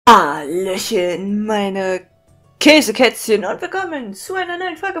Hallöchen, meine Käsekätzchen und willkommen zu einer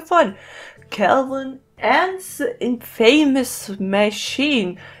neuen Folge von Kelvin and the Infamous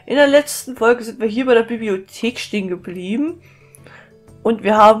Machine. In der letzten Folge sind wir hier bei der Bibliothek stehen geblieben und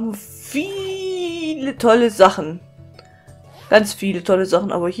wir haben viele tolle Sachen. Ganz viele tolle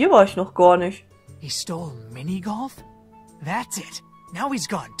Sachen, aber hier war ich noch gar nicht. He stole Minigolf? That's it. Now he's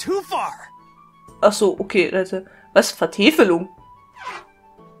gone too far. Ach so, okay, Leute. Was? Vertäfelung?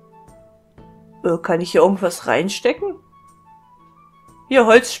 Kann ich hier irgendwas reinstecken? Hier,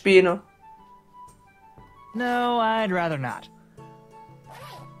 Holzspäne. No, I'd rather not.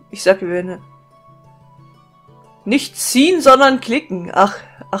 Ich sag, wir werden nicht ziehen, sondern klicken. Ach,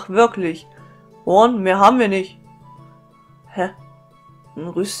 wirklich. Horn, mehr haben wir nicht. Hä? Ein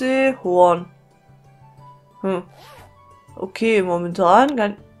Rüssel, Horn. Okay, momentan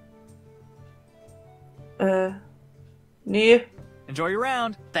kann... Nee. Enjoy your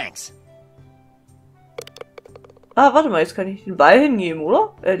round. Thanks. Ah, warte mal, jetzt kann ich den Ball hinnehmen,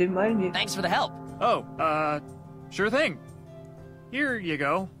 oder? Den Ball hinnehmen. Thanks for the help. Oh, sure thing. Here you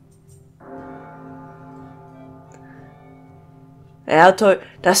go. Ja, toll.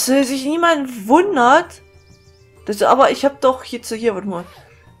 Dass sich niemand wundert. Das, aber ich hab doch jetzt hier, warte mal.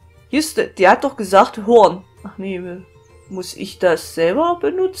 Hier ist der hat doch gesagt Horn. Ach nee, muss ich das selber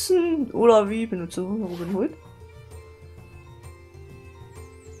benutzen? Oder wie? Benutze Robin Hood?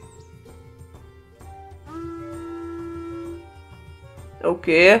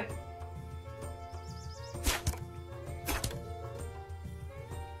 Okay.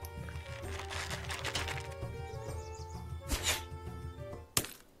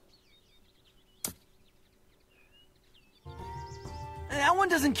 That one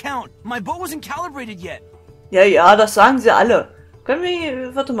doesn't count. My boat wasn't calibrated yet. Ja, das sagen sie alle. Können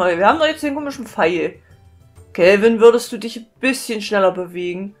wir... Warte mal, wir haben doch jetzt den komischen Pfeil. Kelvin, würdest du dich ein bisschen schneller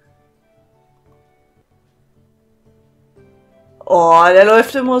bewegen? Oh, der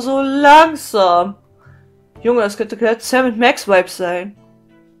läuft immer so langsam. Junge, das könnte gleich Sam Max Vibes sein.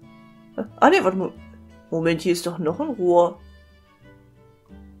 Ah ne, warte mal. Moment, hier ist doch noch ein Rohr.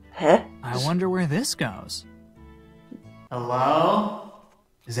 Hä? I wonder where this goes. Hello?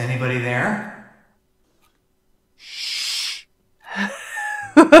 Is anybody there? Shh.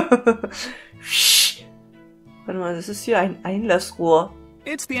 Shh. Warte mal, das ist hier ein Einlassrohr.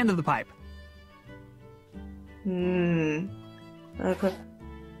 It's the end of the pipe. Okay.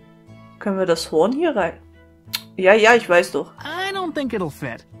 Können wir das Horn hier rein? Ja, ich weiß doch. I don't think it'll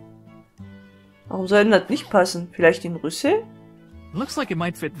fit. Warum soll denn das nicht passen? Vielleicht den Rüssel? Looks like it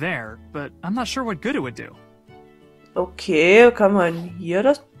might fit there, but I'm not sure what good it would do. Okay, kann man hier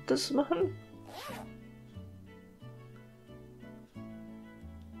das machen?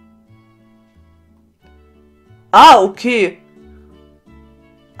 Ah, okay.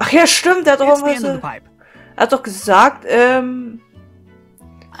 Ach ja, stimmt, er hat doch It's the irgendwas... end of the pipe. Er hat doch gesagt,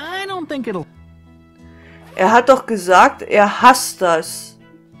 I don't think it'll... er hat doch gesagt, er hasst das.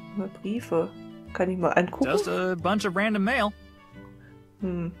 Mal Briefe. Kann ich mal angucken? Just a bunch of random mail.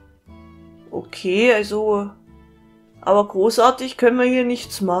 Okay, also... Aber großartig können wir hier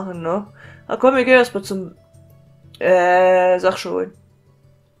nichts machen, ne? Na komm, wir gehen erstmal zum... sag schon.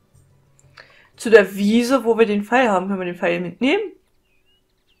 Zu der Wiese, wo wir den Pfeil haben. Können wir den Pfeil mitnehmen?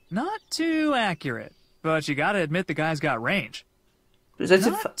 Not too accurate, but you gotta admit the guy's got range. Du sollst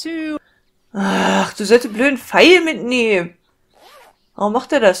den Not too... Ach, du sollst den blöden Pfeil mitnehmen. Warum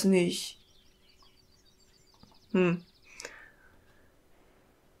macht er das nicht?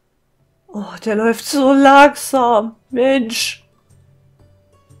 Oh, der läuft so langsam. Mensch.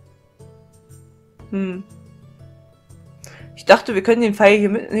 Ich dachte, wir können den Pfeil hier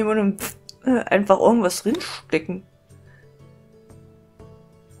mitnehmen und einfach irgendwas drinstecken.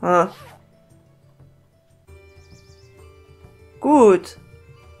 Gut.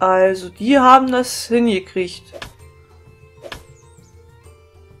 Also, die haben das hingekriegt.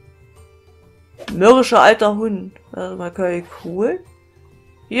 Mürrischer alter Hund. Warte mal, kann ich cool?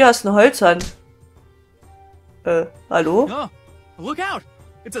 Hier hast du eine Holzhand. Hallo? Oh, look out!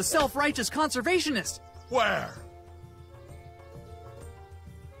 It's a self-righteous conservationist! Where?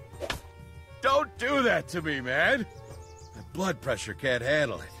 Don't do that to me, man! My blood pressure can't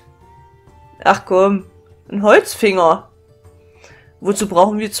handle it. Ach komm. Ein Holzfinger. Wozu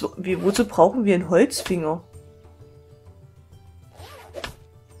brauchen wir einen Holzfinger?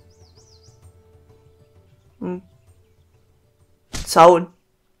 Zaun.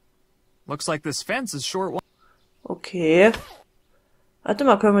 Looks like this fence is short. Okay. Warte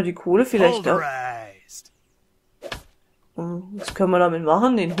mal, können wir die Kohle vielleicht da... Pulverized. Was können wir damit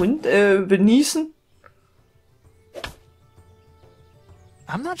machen? Den Hund benießen?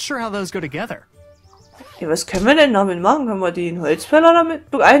 I'm not sure how those go together. Ja, was können wir denn damit machen? Können wir den Holzfäller damit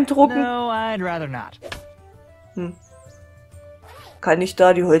beeindrucken? No, I'd rather not. Kann ich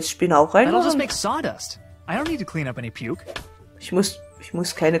da die Holzspäne auch That'll just reinmachen? make sawdust. I don't need to clean up any puke. Ich muss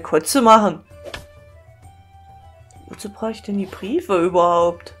keine Kotze machen. Wozu brauche ich denn die Briefe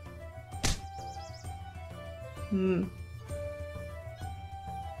überhaupt?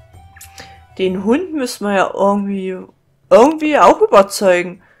 Den Hund müssen wir ja irgendwie auch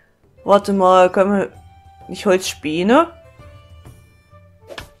überzeugen. Warte mal, können wir nicht Holzspäne?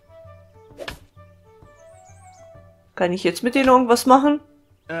 Kann ich jetzt mit denen irgendwas machen?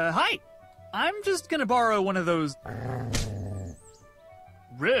 Hi. I'm just gonna borrow one of those...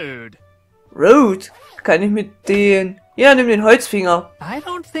 Rude. Rude. Kann ich mit denen... Ja, nimm den Holzfinger. I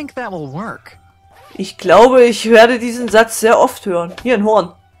don't think that will work. Ich glaube, ich werde diesen Satz sehr oft hören. Hier ein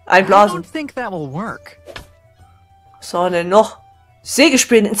Horn. I Einblasen. don't think that will work. Was war denn noch?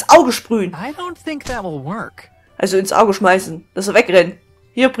 Sägespäne ins Auge sprühen. I don't think that will work. Also ins Auge schmeißen, dass er wegrennt.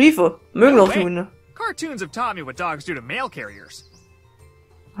 Hier, Briefe. Mögen doch die Wait. Hunde. Cartoons have taught me what dogs do to mail carriers.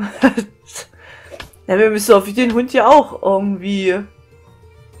 Ja, wir müssen auf den Hund ja auch irgendwie...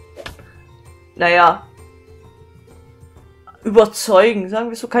 Naja... überzeugen. Sagen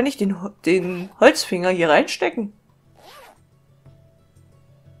wir so, kann ich den Holzfinger hier reinstecken?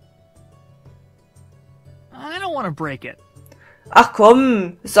 I don't want to break it. Ach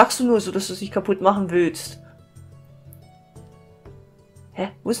komm, das sagst du nur so, dass du es nicht kaputt machen willst.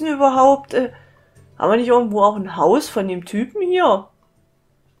 Hä? Wo ist denn überhaupt... haben wir nicht irgendwo auch ein Haus von dem Typen hier?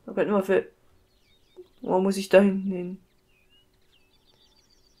 Da könnten wir für... Wo muss ich da hinten hin?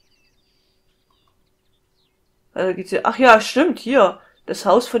 Also geht's hier... Ach ja, stimmt, hier. Das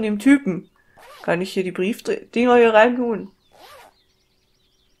Haus von dem Typen. Kann ich hier die Briefdinger hier rein tun?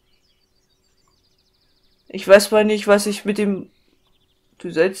 Ich weiß mal nicht, was ich mit dem... Du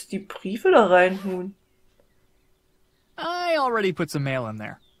sollst die Briefe da rein tun. I already put some mail in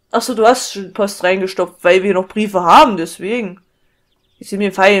there. Achso, du hast schon Post reingestopft, weil wir noch Briefe haben, deswegen. Ich nehme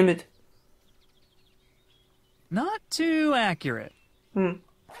den Pfeil mit. Not too accurate.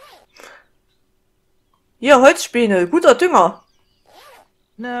 Hier, Holzspäne, guter Dünger.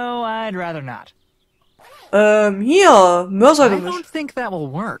 No, I'd rather not. Hier, I Mörsergemisch. don't think that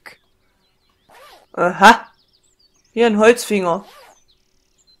will work. Aha. Hier ein Holzfinger.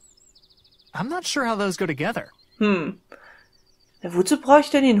 I'm not sure how those go together. Ja, wozu brauche ich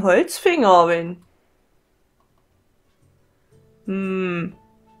denn den Holzfinger, wenn?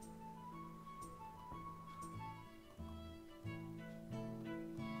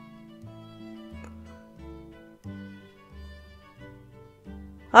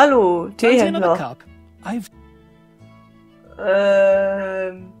 Hallo, Fancy another Teehändler. cup? I've...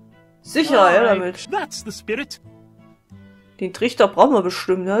 Sicher, ja, Alright, damit. That's the spirit. Den Trichter brauchen wir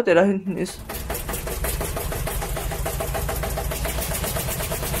bestimmt, ne? Der da hinten ist.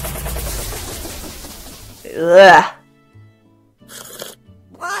 Uah.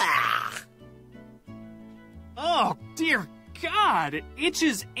 Oh, dear God! It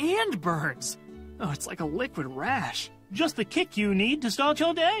itches and burns. Oh, it's like a liquid rash. Just the kick you need to start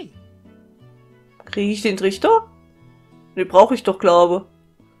your day. Kriege ich den Trichter? Den brauche ich doch, glaube.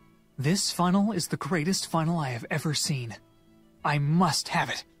 This funnel is the greatest funnel I have ever seen. I must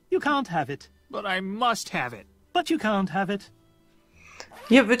have it. You can't have it. But I must have it. But you can't have it.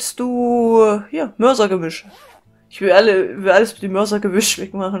 Hier willst du... Hier, Mörsergemisch. Ich will alles mit dem Mörsergemisch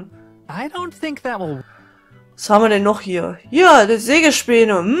wegmachen. I don't think that will... Was haben wir denn noch hier? Ja, das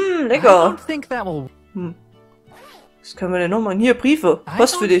Sägespäne. I Lecker. don't think that will... Was können wir denn noch machen? Hier, Briefe. I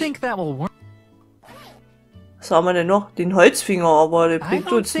Post für don't dich. think that will work. Was haben wir denn noch? Den Holzfinger, aber der I bringt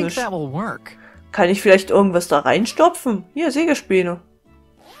don't uns think nichts. that will work. Kann ich vielleicht irgendwas da reinstopfen? Hier, Sägespäne.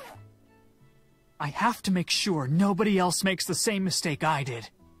 I have to make sure nobody else makes the same mistake I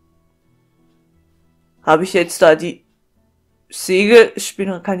did. Habe ich jetzt da die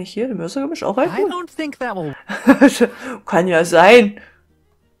Sägespäne? Kann ich hier den Mörsergemisch auch I reintun? don't think that will... Kann ja sein.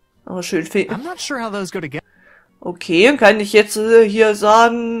 Aber schön viel. I'm not sure how those go together. Okay, und kann ich jetzt hier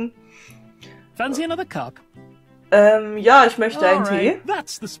sagen... Fancy another cup? Ja, ich möchte einen Tee. Alright,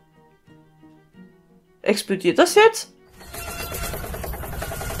 that's the Explodiert das jetzt?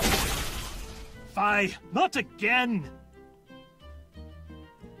 Fie, not again.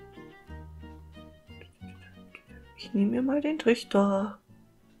 Ich nehme mir mal den Trichter.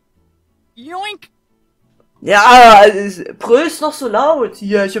 Yoink! Ja, brüllst noch so laut.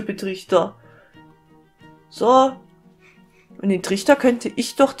 Hier, ich hab den Trichter. So. Und den Trichter könnte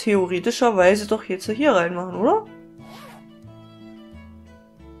ich doch theoretischerweise doch jetzt hier reinmachen, oder?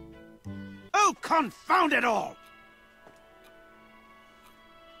 Oh, confound it all!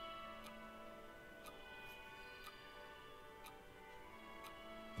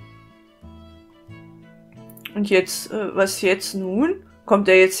 Und jetzt, was jetzt nun? Kommt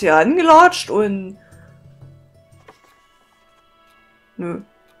er jetzt hier angelatscht und... Nö.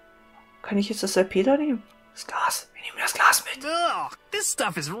 Kann ich jetzt das Salpeter nehmen? Das Glas. Wir nehmen das Glas mit. Ugh, this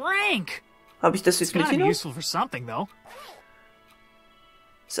stuff is rank. Habe ich das It's jetzt gotta be mitgenommen? useful for something, though.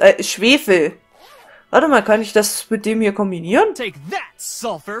 Schwefel. Warte mal, kann ich das mit dem hier kombinieren? Take that,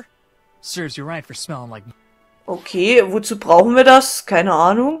 sulfur. Serves you right for smelling like... Okay, wozu brauchen wir das? Keine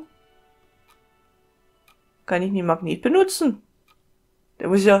Ahnung. Kann ich den Magnet benutzen? Der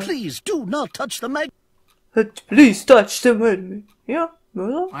muss ja... Please do not touch the mag. Please touch the magnet. Ja,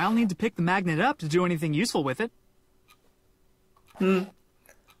 oder? I'll need to pick the magnet up to do anything useful with it. Hm.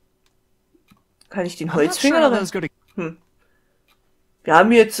 Kann ich den I'm not sure Holzfinger how da those go to... Hm. Wir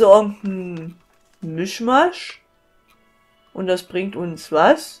haben jetzt so irgendeinen Mischmasch. Und das bringt uns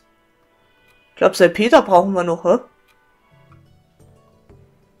was? Ich glaube, Salpeter brauchen wir noch, hä?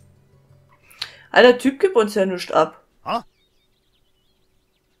 Der Typ gibt uns ja nichts ab. Huh?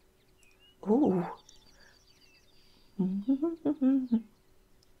 Oh.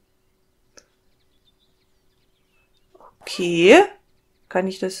 Okay. Kann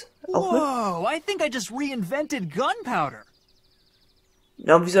ich das auch mit? Whoa, I think I just reinvented gunpowder.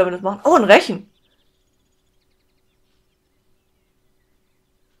 Ja, und wie soll man das machen? Oh, ein Rechen.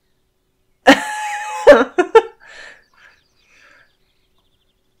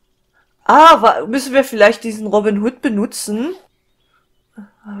 Müssen wir vielleicht diesen Robin Hood benutzen?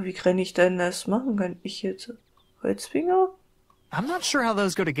 Aber wie kann ich denn das machen? Kann ich jetzt Holzfinger? I'm not sure how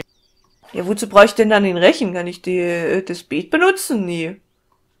those go together. Ja, wozu brauche ich denn dann den Rechen? Kann ich das Beet benutzen? Nee.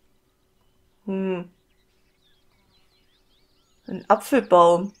 Ein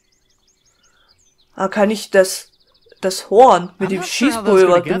Apfelbaum. Kann ich das Horn mit I'm dem not sure how those go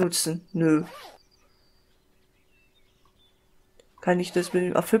Schießpulver together. benutzen? Nö. Kann ich das mit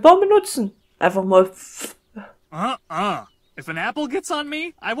dem Apfelbaum benutzen? Einfach mal... If an apple gets on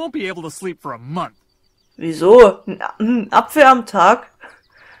me, I won't be able to sleep for a month. Wieso? Ein Apfel am Tag?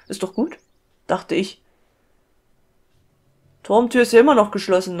 Ist doch gut, dachte ich. Turmtür ist ja immer noch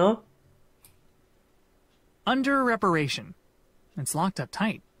geschlossen, ne? Under reparation. It's locked up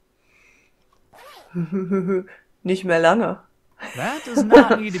tight. Nicht mehr lange. That does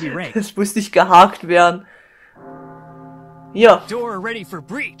not need to be raked. Das muss nicht gehakt werden. Ja. Door ready for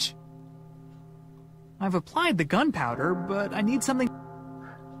breach. I've applied the gunpowder, but I need something...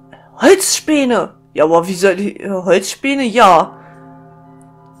 Holzspäne! Ja, aber wie soll die... Holzspäne? Ja.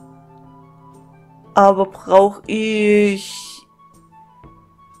 Aber brauche ich...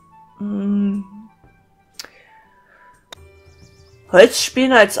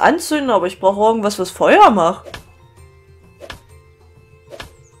 Holzspäne als Anzünder, aber ich brauche irgendwas, was Feuer macht.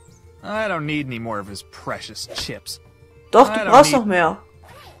 I don't need any more of his precious chips. Doch, I du don't brauchst need- noch mehr.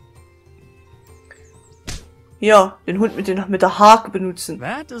 Ja, den Hund mit der Hake benutzen.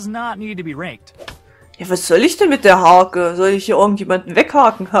 That does not need to be raked. Ja, was soll ich denn mit der Hake? Soll ich hier irgendjemanden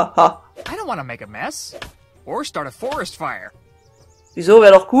weghaken? Haha. I don't want to make a mess. Or start a forest fire. Wieso?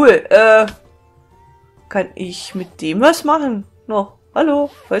 Wäre doch cool. Kann ich mit dem was machen? Noch. Hallo,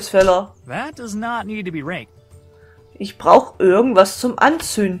 Holzfäller. That does not need to be raked. Ich brauche irgendwas zum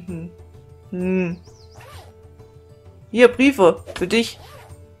Anzünden. Hier, Briefe. Für dich.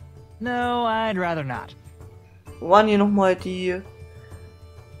 No, I'd rather not. Wo waren hier nochmal die...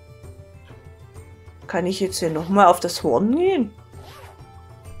 Kann ich jetzt hier nochmal auf das Horn gehen?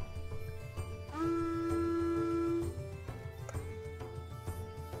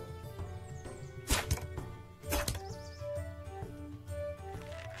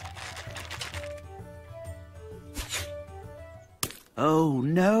 Oh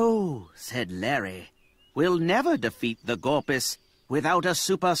no, said Larry. We'll never defeat the Gorpus without a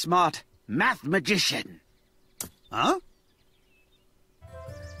super smart math magician. Huh?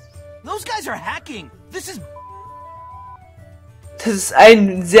 Those guys are hacking. This is... Das ist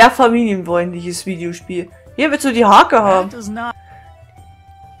ein sehr familienfreundliches Videospiel. Hier willst du die Hake That haben. does not...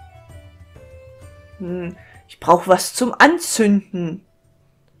 Ich brauche was zum Anzünden.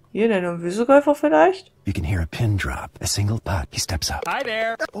 Hier, dein Nervösekäufer vielleicht? You can hear a pin drop, a single putt. He steps up. Hi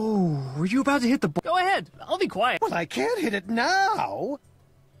there. Oh, were you about to hit the ball? Go ahead. I'll be quiet. Well, I can't hit it now.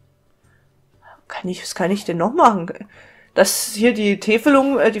 Was kann ich denn noch machen? Das hier, die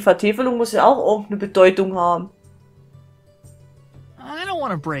Vertäfelung muss ja auch irgendeine Bedeutung haben. I don't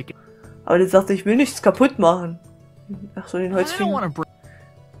want to break it. Aber der sagte, ich will nichts kaputt machen. Ach so, den I don't want Holzfinger. to break...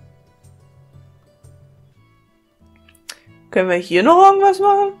 Können wir hier noch irgendwas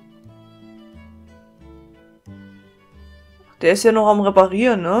machen? Der ist ja noch am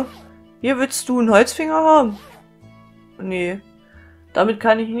Reparieren, ne? Hier willst du einen Holzfinger haben? Nee. Damit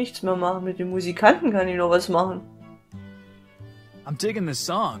kann ich nichts mehr machen. Mit den Musikanten kann ich noch was machen. I'm digging this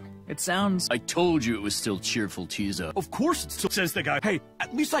song. It sounds... I told you it was still cheerful, teaser. Of course it's still, says the guy. Hey,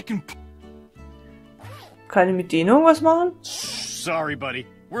 at least I can... Kann ich mit denen irgendwas machen? Sorry, buddy.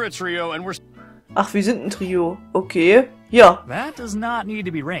 We're a trio and we're... Ach, wir sind ein Trio. Okay. Ja. That does not need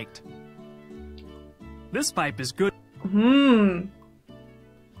to be raked. This pipe is good.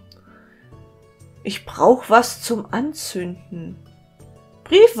 Ich brauche was zum Anzünden.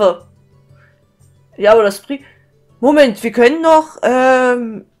 Briefe. Ja, aber das Brief... Moment, wir können doch,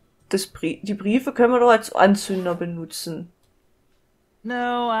 die Briefe können wir doch als Anzünder benutzen.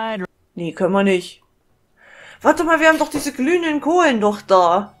 No, I'd... Nee, können wir nicht. Warte mal, wir haben doch diese glühenden Kohlen doch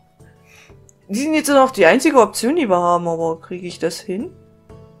da. Die sind jetzt noch die einzige Option, die wir haben, aber kriege ich das hin?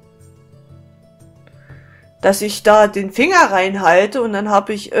 Dass ich da den Finger reinhalte und dann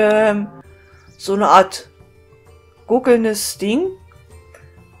habe ich, so eine Art guckelndes Ding.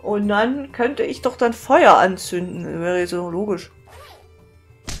 Und dann könnte ich doch dann Feuer anzünden. Wäre jetzt so logisch.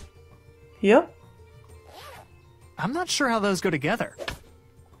 Hier? I'm not sure how those go together.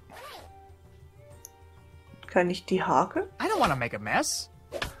 Kann ich die Hake? I don't want to make a mess.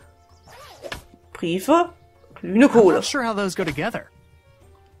 Briefe? Glühende I'm Kohle. not sure how those go together.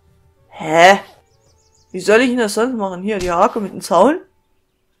 Hä? Wie soll ich denn das sonst machen? Hier, die Hake mit dem Zaun?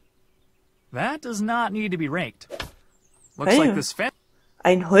 That does not need to be raked. Looks Hey. like this fence...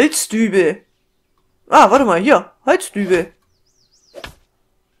 Ein Holzdübel. Ah, warte mal, hier. Holzdübel.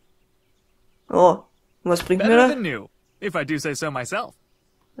 Oh, und was bringt mir Better das? than new, if I do say so myself.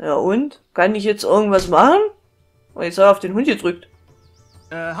 Ja und? Kann ich jetzt irgendwas machen? Oh, jetzt hat er auf den Hund gedrückt.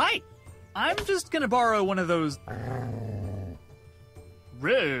 Hi. I'm just gonna borrow one of those...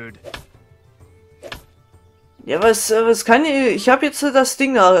 Rude. Ja, was kann ich... Ich habe jetzt das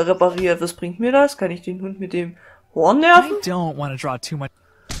Ding da repariert. Was bringt mir das? Kann ich den Hund mit dem Horn I nerven? don't want to draw too much...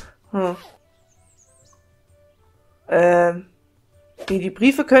 Nee, die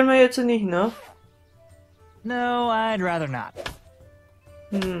Briefe können wir jetzt nicht, ne? No, I'd rather not.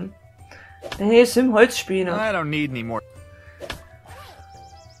 Nee, es sind Holzspäne. I don't need any more...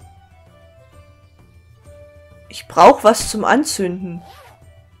 Ich brauche was zum Anzünden.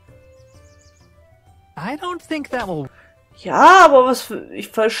 I don't think that will... Ja, aber was... Ich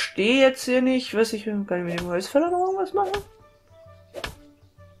verstehe jetzt hier nicht, was ich... Kann ich mit dem Holzfäller noch irgendwas machen?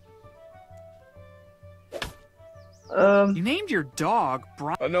 You named your dog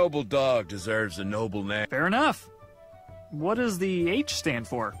Brian... A noble dog deserves a noble name. Fair enough. What does the H stand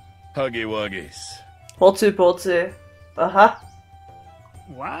for? Huggy Wuggies. Porzel. Aha.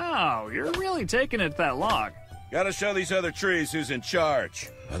 Wow, you're really taking it that long. Gotta show these other trees who's in charge.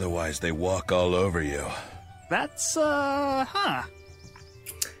 Otherwise, they walk all over you. That's, huh.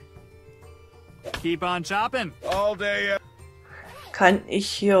 Keep on chopping. All day. Kann ich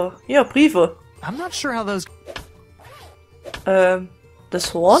hier... Hier, Briefe. I'm not sure how those...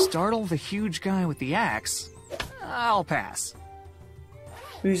 Das Horn? Startle the huge guy with the axe. I'll pass.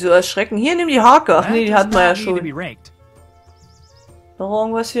 Wieso erschrecken? Hier, nimm die Hake. Ach nee, die That hatten does wir ja not need to be schon. raked. Noch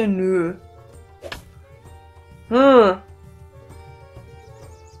irgendwas hier? Nö.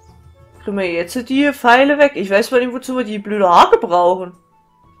 Kriegen wir jetzt die Pfeile weg? Ich weiß mal nicht, wozu wir die blöde Hake brauchen.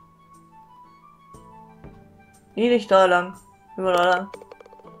 Nee, nicht da lang. Gehen wir da lang.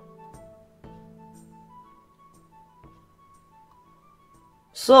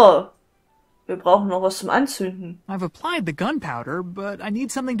 So. Wir brauchen noch was zum Anzünden. I've applied the gunpowder, but I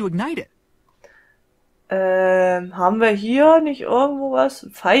need something to ignite it. Haben wir hier nicht irgendwo was?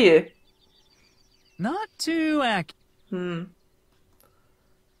 Ein Pfeil. Not too accurate.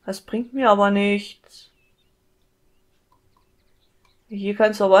 Das bringt mir aber nichts. Hier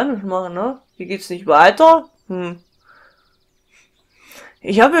kannst du aber anders machen, ne? Hier geht's nicht weiter.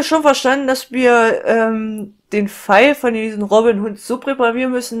 Ich habe ja schon verstanden, dass wir den Pfeil von diesem Robin Hood so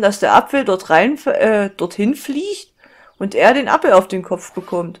präparieren müssen, dass der Apfel dorthin fliegt und er den Apfel auf den Kopf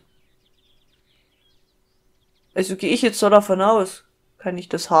bekommt. Also gehe ich jetzt so davon aus. Kann ich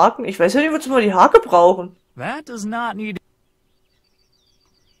das haken? Ich weiß ja nicht, wozu wir die Hake brauchen. That does not need...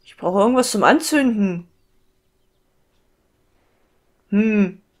 Ich brauche irgendwas zum Anzünden.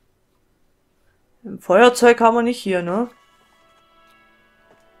 Ein Feuerzeug haben wir nicht hier, ne?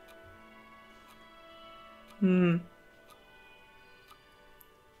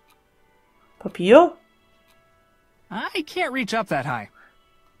 Papier? I can't reach up that high.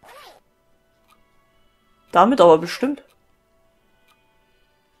 Damit aber bestimmt.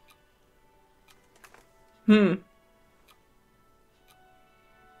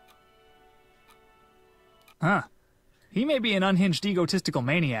 Huh. He may be an unhinged egotistical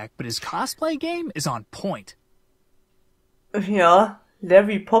maniac, but his cosplay game is on point. Ja,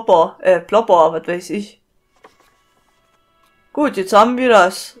 Larry Popper, Plopper, was weiß ich. Gut, jetzt haben wir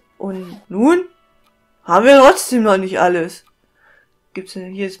das. Und nun haben wir trotzdem noch nicht alles. Gibt's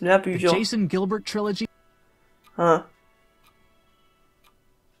denn hier jetzt mehr The Bücher? Jason Gilbert trilogy. Ha.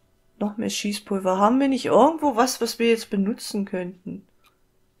 Noch mehr Schießpulver. Haben wir nicht irgendwo was wir jetzt benutzen könnten?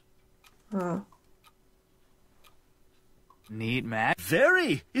 Ha. Neat, Mac.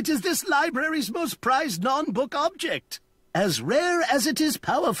 Very. It is this library's most prized non-book object. As rare as it is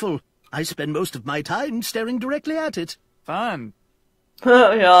powerful. I spend most of my time staring directly at it. Fun.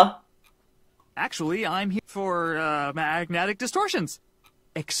 Ja. Actually, I'm here for magnetic distortions.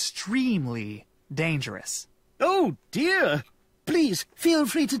 Extremely dangerous. Oh, dear. Please, feel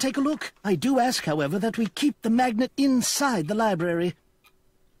free to take a look. I do ask, however, that we keep the magnet inside the library.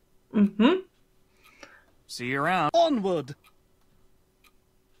 Mhm. See you around. Onward.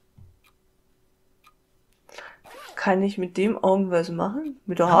 Kann ich mit dem irgendwas machen?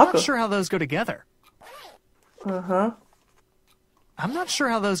 Mit der I'm Hake? not sure how those go together. Aha. I'm not sure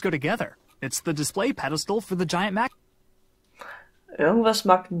how those go together. It's the display pedestal for the giant Mac. Irgendwas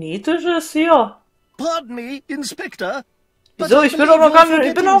Magnetisches hier? Pardon me, Inspector. Wieso? Ich bin doch noch gar nicht,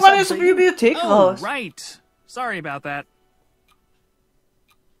 ich bin noch gar nicht aus der Bibliothek Oh, raus. right. Sorry about that.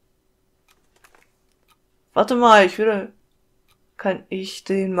 Warte mal, kann ich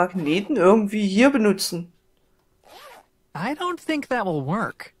den Magneten irgendwie hier benutzen? I don't think that will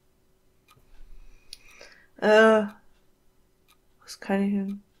work. Was kann ich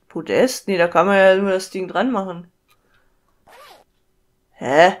denn? Podest? Nee, da kann man ja nur das Ding dran machen.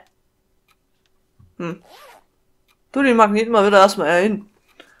 Hä? Tu den Magneten mal wieder erstmal hin.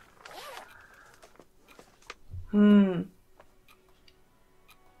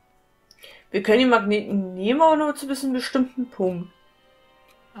 Wir können die Magneten nehmen, aber nur zu einem bestimmten Punkt.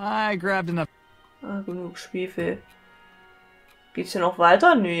 I grabbed enough. Ah, genug Schwefel. Geht's hier noch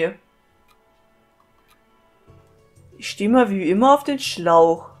weiter? Nö. Ich stehe mal wie immer auf den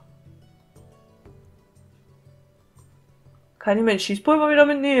Schlauch. Kann ich mein Schießpulver wieder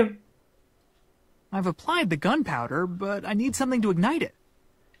mitnehmen? I've applied the gunpowder, but I need something to ignite it.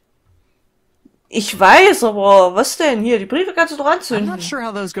 Ich weiß, aber was denn hier? Die Briefe kannst du doch I'm anzünden. not sure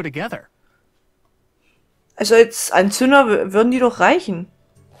how those go together. Also als Anzünder würden die doch reichen.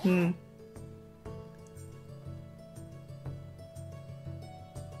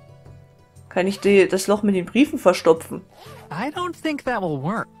 Kann ich das Loch mit den Briefen verstopfen? I don't think that will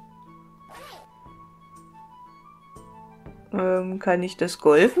work. Kann ich das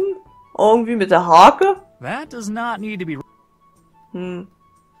golfen? Irgendwie mit der Hake? That does not need to be.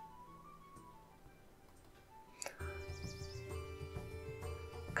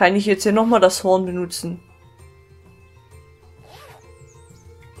 Kann ich jetzt hier nochmal das Horn benutzen?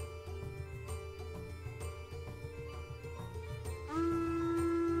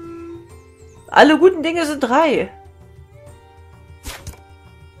 Alle guten Dinge sind 3.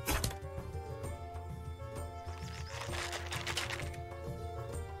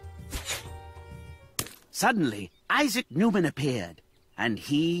 Suddenly, Isaac Newman appeared, and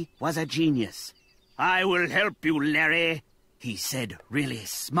he was a genius. I will help you, Larry, he said really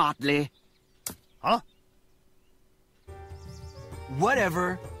smartly. Huh?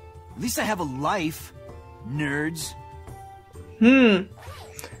 Whatever. At least I have a life. Nerds.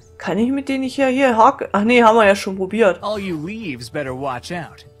 Kann ich mit denen nicht hier Hake? Ach nee, haben wir ja schon probiert. All you leaves better watch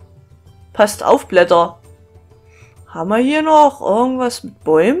out. Passt auf, Blätter. Haben wir hier noch irgendwas mit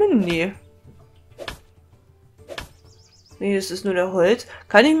Bäumen? Nee. Nee, das ist nur der Holz.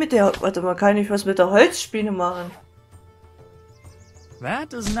 Kann ich mit der... Warte mal, kann ich was mit der Holzspäne machen?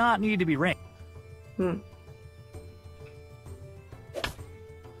 That does not need to be rain.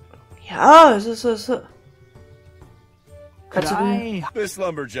 Ja, es ist... Could Kannst du... I? This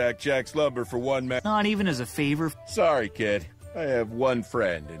lumberjack jacks lumber for one man. Not even as a favor. Sorry, kid. I have one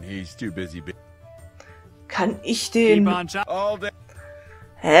friend, and he's too busy. Kann ich Keep den... on shop. All day.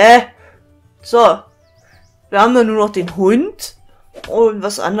 Hä? So. Wir haben dann nur noch den Hund. Und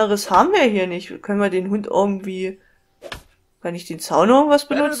was anderes haben wir hier nicht. Können wir den Hund irgendwie... Kann ich den Zaun irgendwas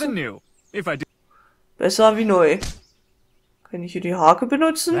Better benutzen? than new. If I do. Besser wie neu. Kann ich hier die Hake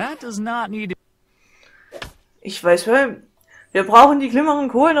benutzen? That does not need to. Ich weiß, wir brauchen die glimmeren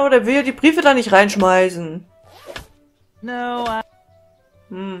Kohlen, aber der will ja die Briefe da nicht reinschmeißen. No,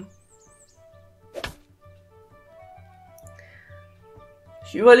 I...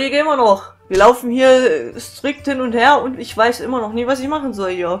 Ich überlege immer noch. Wir laufen hier strikt hin und her und ich weiß immer noch nie, was ich machen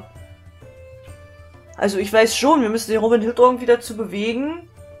soll hier. Also ich weiß schon, wir müssen den Robin Hood irgendwie dazu bewegen,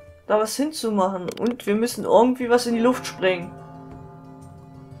 da was hinzumachen. Und wir müssen irgendwie was in die Luft sprengen.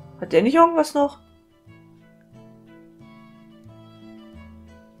 Hat der nicht irgendwas noch?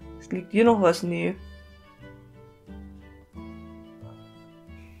 Liegt hier noch was? Nee.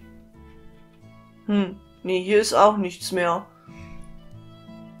 Nee, hier ist auch nichts mehr.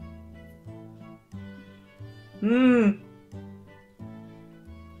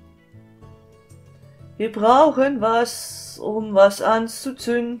 Wir brauchen was, um was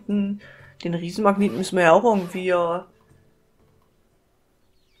anzuzünden. Den Riesenmagneten müssen wir ja auch irgendwie...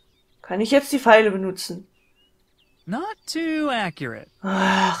 Kann ich jetzt die Pfeile benutzen? Not too accurate.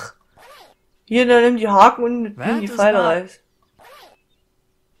 Ach. Hier, dann nimm die Haken und nimm die Pfeile rein.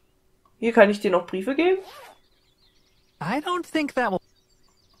 Hier kann ich dir noch Briefe geben? I don't think that will...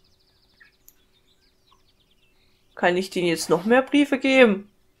 Kann ich denen jetzt noch mehr Briefe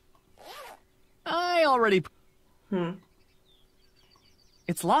geben? I already...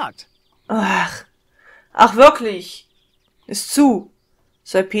 It's locked. Ach. Ach, wirklich. Ist zu.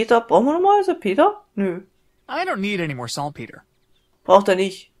 Salpeter. Brauchen wir nochmal Salpeter? Nö. I don't need any more saltpeter. Braucht er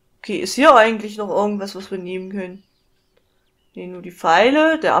nicht. Okay, ist hier eigentlich noch irgendwas, was wir nehmen können? Nee, nur die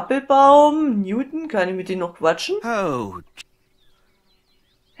Pfeile, der Apfelbaum, Newton. Kann ich mit denen noch quatschen? Oh,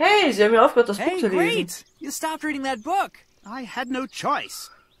 Hey, Sie haben ja aufgehört, das Buch Hey, zu lesen. great! You stopped reading that book. I had no choice.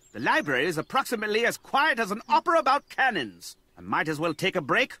 The library is approximately as quiet as an opera about cannons. I might as well take a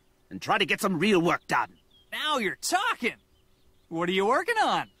break and try to get some real work done. Now you're talking. What are you working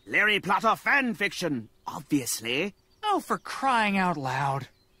on? Larry Plotter fan fiction, obviously. Oh, for crying out loud.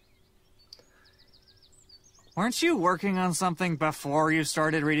 Weren't you working on something before you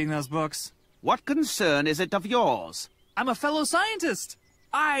started reading those books? What concern is it of yours? I'm a fellow scientist.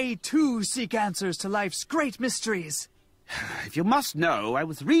 I, too, seek answers to life's great mysteries. If you must know, I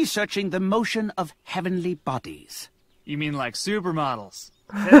was researching the motion of heavenly bodies. You mean like supermodels?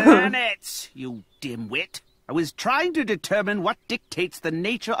 Planets, you dimwit. I was trying to determine what dictates the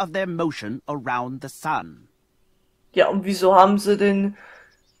nature of their motion around the sun. Ja, und wieso haben sie denn...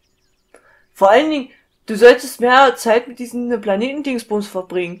 Vor allen Dingen, du solltest mehr Zeit mit diesen Planetendingsbums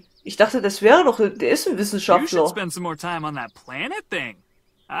verbringen. Ich dachte, das wäre doch... Der ist ein You should Wissenschaftler. spend some more time on that planet thing.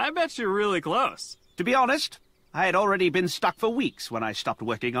 I bet you're really close. To be honest, I had already been stuck for weeks when I stopped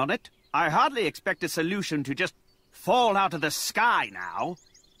working on it. I hardly expect a solution to just fall out of the sky now.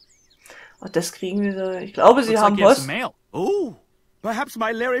 Ach, das kriegen wir so... Ich glaube, sie Looks haben like you have Post. some mail. Oh, perhaps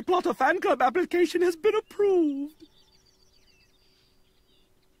my Larry Plotter fan club application has been approved.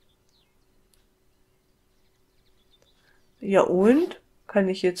 Ja, und? Kann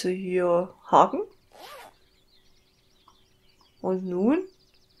ich jetzt hier haken? Und nun?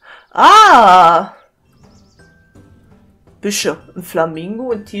 Ah! Büsche, ein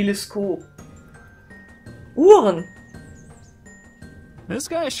Flamingo und Teleskop. Uhren. This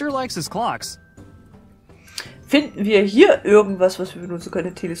guy sure likes his clocks. Finden wir hier irgendwas, was wir benutzen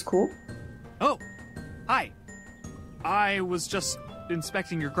können? Teleskop? Oh, hi. I was just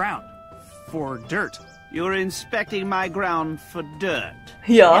inspecting your ground for dirt. You're inspecting my ground for dirt.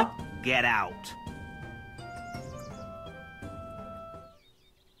 Ja. Get out.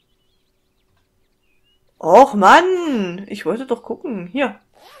 Och Mann, ich wollte doch gucken. Hier.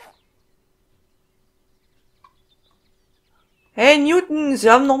 Hey Newton, Sie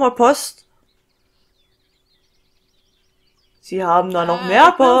haben noch mal Post. Sie haben da noch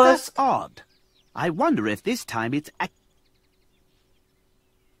mehr Well, that's Post. odd. I wonder if this time it's...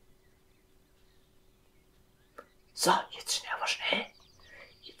 So, jetzt schnell, aber schnell.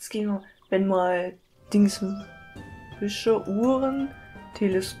 Jetzt gehen wir, wenn mal Dings, Büsche, Uhren,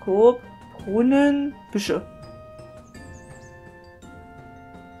 Teleskop, Brunnen, Büsche.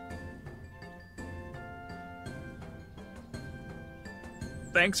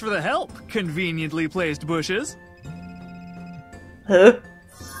 Thanks for the help, conveniently placed bushes. Hä?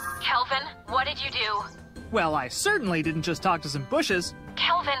 Kelvin, what did you do? Well, I certainly didn't just talk to some bushes.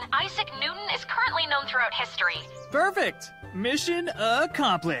 Kelvin, Isaac Newton is currently known throughout history Perfect! Mission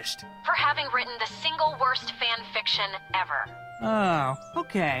accomplished. for having written the single worst fan fiction ever. Oh,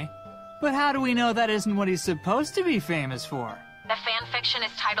 okay. But how do we know that isn't what he's supposed to be famous for? The fan fiction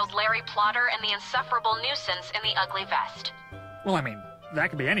is titled Larry Plotter and the Insufferable Nuisance in the Ugly Vest. Well, I mean, that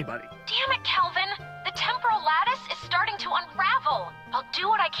could be anybody. Damn it, Kelvin! The temporal lattice is starting to unravel. I'll do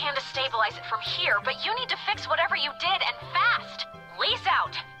what I can to stabilize it from here, but you need to fix whatever you did and fast. Lease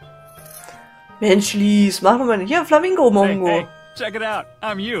out. Mensch, Lies, machen wir mal hier Flamingo Hey, Mongo. hey, check it out.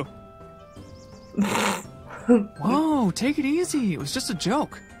 I'm you. Whoa, take it easy. It was just a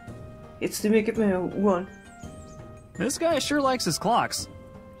joke. Jetzt gib mir hier Uhren. This guy sure likes his clocks.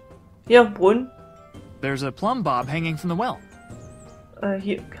 Hier, Brunnen. There's a plumb bob hanging from the well.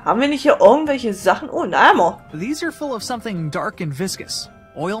 Hier, haben wir nicht hier irgendwelche Sachen? Oh, ein Eimer. These are full of something dark and viscous.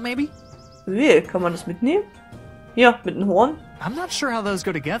 Oil, maybe? Wie, kann man das mitnehmen? Hier, mit einem Horn. I'm not sure how those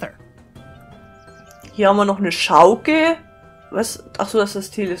go together. Hier haben wir noch eine Schaukel. Was? Achso, das ist das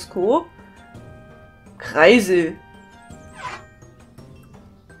Teleskop. Kreisel.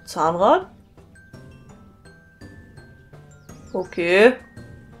 Zahnrad. Okay.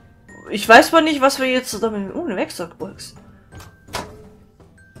 Ich weiß mal nicht, was wir jetzt damit... Oh, eine Werkzeugbox.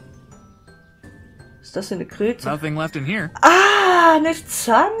 Ist das denn eine Grillzange? Nothing left in here. Ah, eine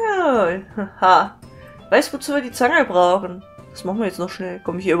Zange. Haha. Weißt du, wozu wir die Zange brauchen? Das machen wir jetzt noch schnell.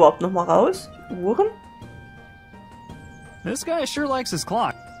 Komme ich hier überhaupt noch mal raus? Uhren? This guy sure likes his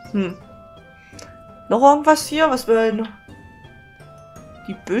clock. Noch irgendwas hier? Was wir noch...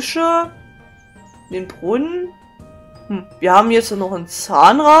 Die Büsche? Den Brunnen? Wir haben jetzt noch ein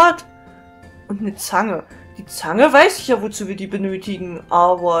Zahnrad und eine Zange. Die Zange weiß ich ja, wozu wir die benötigen,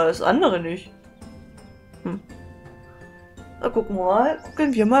 aber das andere nicht. Na, gucken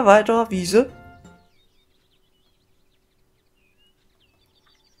wir mal weiter. Wiese.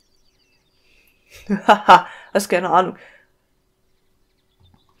 Haha, hast keine Ahnung.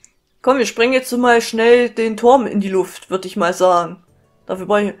 Komm, wir sprengen jetzt mal schnell den Turm in die Luft, würde ich mal sagen. Dafür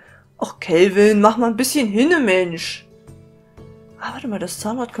brauche ich... Ach, Kelvin, mach mal ein bisschen hinne, Mensch. Ah, warte mal, das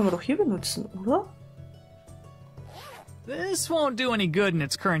Zahnrad können wir doch hier benutzen, oder? This won't do any good in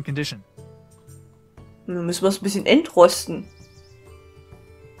its current condition. Dann müssen wir es ein bisschen entrosten.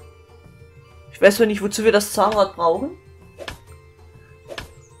 Ich weiß zwar nicht, wozu wir das Zahnrad brauchen.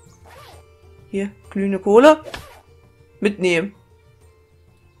 Hier, glühende Kohle. Mitnehmen.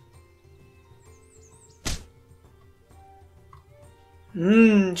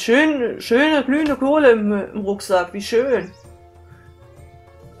 Schöne glühende Kohle im Rucksack. Wie schön.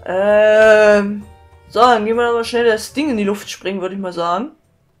 So, dann gehen wir aber schnell das Ding in die Luft springen, würde ich mal sagen.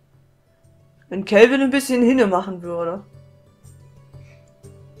 Wenn Kelvin ein bisschen hinne machen würde.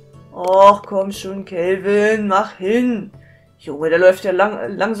 Och, komm schon, Kelvin, mach hin. Junge, der läuft ja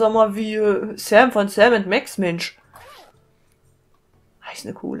langsamer wie Sam von Sam and Max, Mensch. Heiß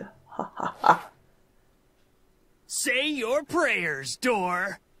eine Kohle. Hahaha. Say your prayers,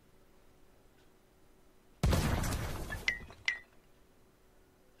 Dor.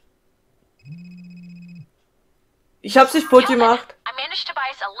 Ich hab's nicht putt gemacht. I managed to buy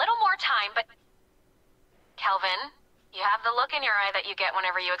us a little more time, but... Kelvin, you have the look in your eye that you get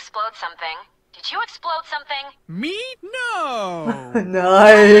whenever you explode something. Did you explode something? Me? No!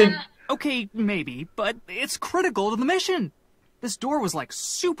 Nein! Okay, maybe, but it's critical to the mission. This door was like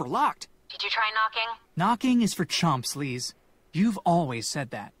super locked. Did you try knocking? Knocking is for chumps, Lise. You've always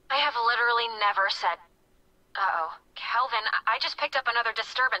said that. I have literally never said... Uh-oh. Kelvin, I just picked up another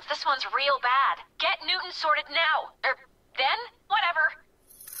disturbance. This one's real bad. Get Newton sorted now. Then? Whatever.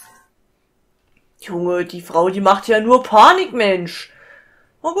 Junge, die Frau, die macht ja nur Panik, Mensch.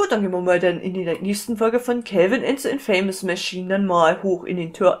 Na gut, dann gehen wir mal dann in die nächsten Folge von Kelvin and the Infamous Machine dann mal hoch in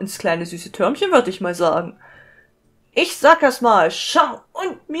ins kleine süße Türmchen, würde ich mal sagen. Ich sag erst mal, ciao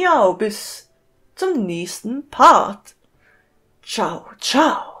und miau, bis zum nächsten Part. Ciao,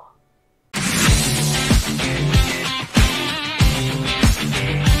 ciao.